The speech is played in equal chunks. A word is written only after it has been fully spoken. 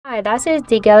Hi, this is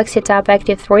the Galaxy Tab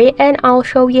Active3 and I'll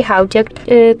show you how to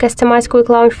customize quick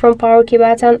launch from power key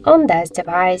button on this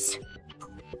device.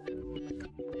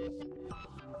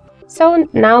 So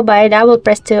now by double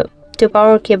press to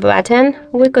power key button,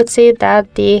 we could see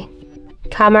that the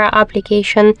camera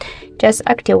application just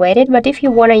activated, but if you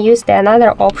want to use the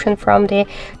another option from the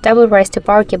double press to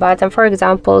power key button, for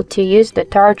example to use the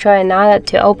torch or another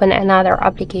to open another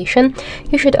application,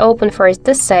 you should open first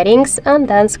the settings and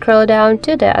then scroll down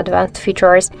to the advanced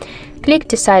features. Click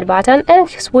the side button and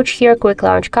switch here quick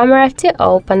launch camera to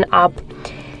open up.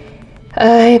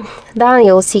 Then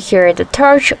you'll see here the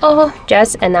torch or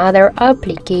just another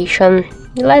application.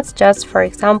 Let's just, for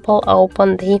example,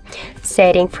 open the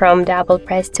setting from double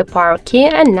press to power key,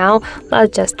 and now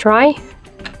let's just try.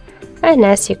 And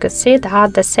as you could see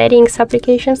that the settings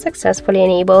application successfully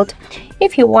enabled.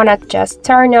 If you wanna just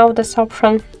turn off this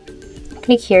option,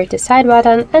 click here to side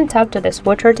button and tap to the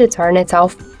switcher to turn it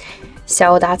off.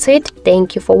 So that's it.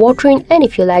 Thank you for watching, and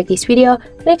if you like this video,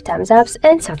 leave thumbs up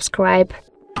and subscribe.